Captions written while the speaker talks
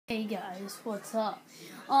Hey guys, what's up?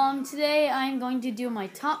 Today I'm going to do my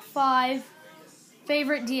top 5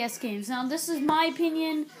 favorite DS games. Now, this is my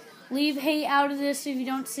opinion. Leave hate out of this if you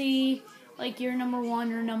don't see, like, your number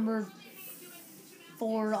 1 or number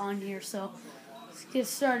 4 on here. So, let's get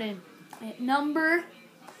started. At number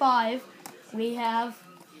 5, we have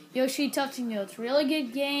Yoshi Touching Notes. Really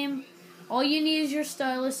good game. All you need is your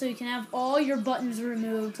stylus, so you can have all your buttons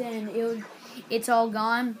removed, and it's all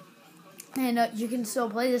gone. And you can still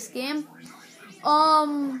play this game.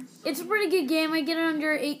 It's a pretty good game. I get it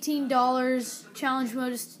under $18. Challenge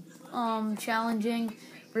mode is challenging,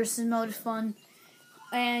 versus mode is fun.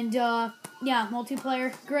 And yeah,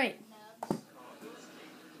 multiplayer, great.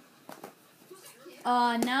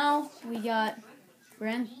 Now we got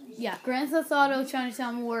Grand Theft Auto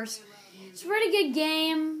Chinatown Wars. It's a pretty good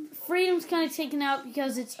game. Freedom's kind of taken out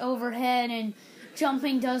because it's overhead and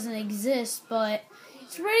jumping doesn't exist, but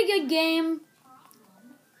it's a pretty good game.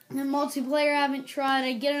 The multiplayer I haven't tried.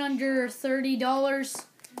 I get it under $30.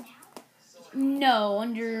 No,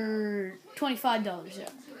 under $25,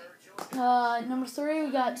 yeah. Number 3,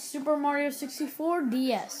 we got Super Mario 64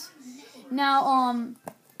 DS. Now,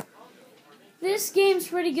 this game's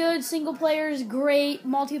pretty good. Single player is great.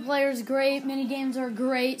 Multiplayer is great. Minigames are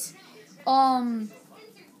great.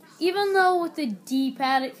 Even though with the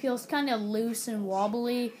D-pad it feels kind of loose and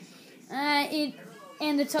wobbly,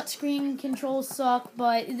 and the touchscreen controls suck,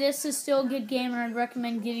 but this is still a good game, and I'd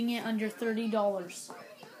recommend getting it under $30.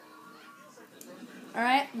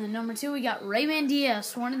 Alright, and then number 2, we got Rayman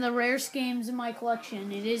DS, one of the rarest games in my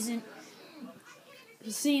collection. It isn't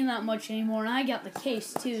seen that much anymore, and I got the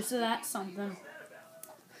case too, so that's something.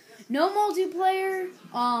 No multiplayer,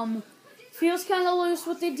 feels kind of loose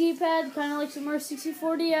with the D-pad, kind of like Super Mario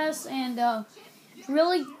 64 DS, and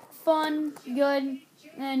really fun, good,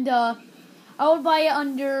 and I would buy it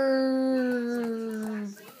under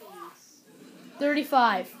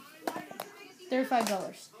 $35.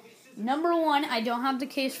 Number 1, I don't have the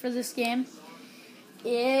case for this game,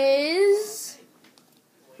 is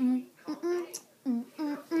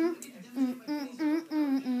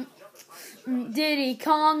Diddy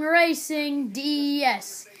Kong Racing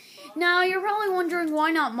DS. Now, you're probably wondering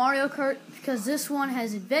why not Mario Kart, because this one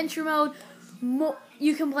has adventure mode.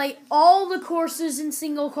 You can play all the courses in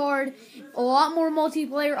single card, a lot more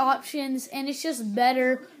multiplayer options, and it's just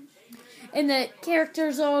better. And the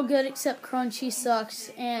characters are all good except Crunchy sucks.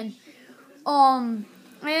 And I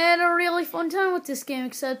had a really fun time with this game,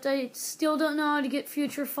 except I still don't know how to get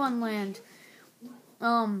Future Funland.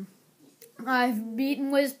 I've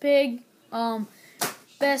beaten Wizpig.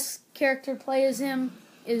 Best character play as him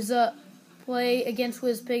is play against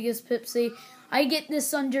Wizpig as Pipsy. I get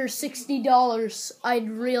this under $60. I'd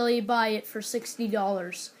really buy it for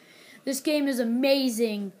 $60. This game is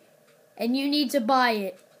amazing, and you need to buy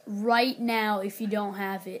it right now if you don't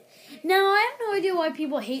have it. Now, I have no idea why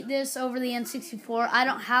people hate this over the N64. I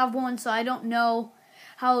don't have one, so I don't know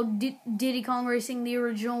how Diddy Kong Racing, the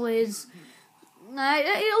original, is.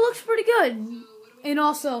 It looks pretty good. And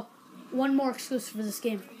also, one more exclusive for this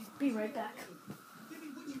game. Be right back.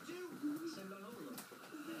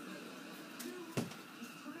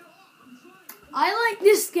 I like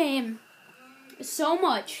this game so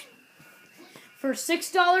much. For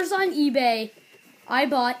 $6 on eBay, I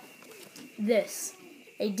bought this.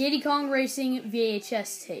 A Diddy Kong Racing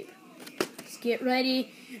VHS tape. Let's get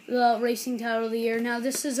ready. The racing title of the year. Now,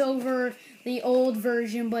 this is over the old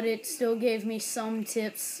version, but it still gave me some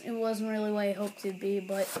tips. It wasn't really what I hoped it'd be,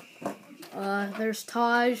 but there's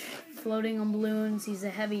Taj floating on balloons. He's a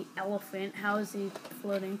heavy elephant. How is he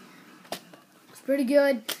floating? It's pretty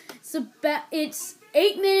good. It's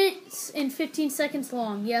 8 minutes and 15 seconds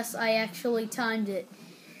long. Yes, I actually timed it.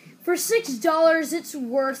 For $6, it's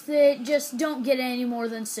worth it. Just don't get any more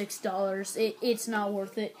than $6. It's not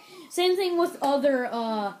worth it. Same thing with other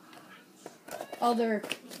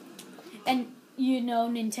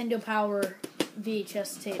Nintendo Power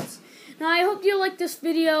VHS tapes. Now, I hope you like this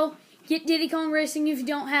video. Get Diddy Kong Racing if you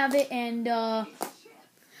don't have it, and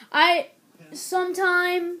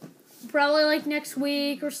sometime, probably like next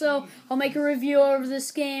week or so, I'll make a review over this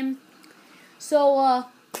game. So,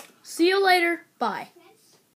 see you later. Bye.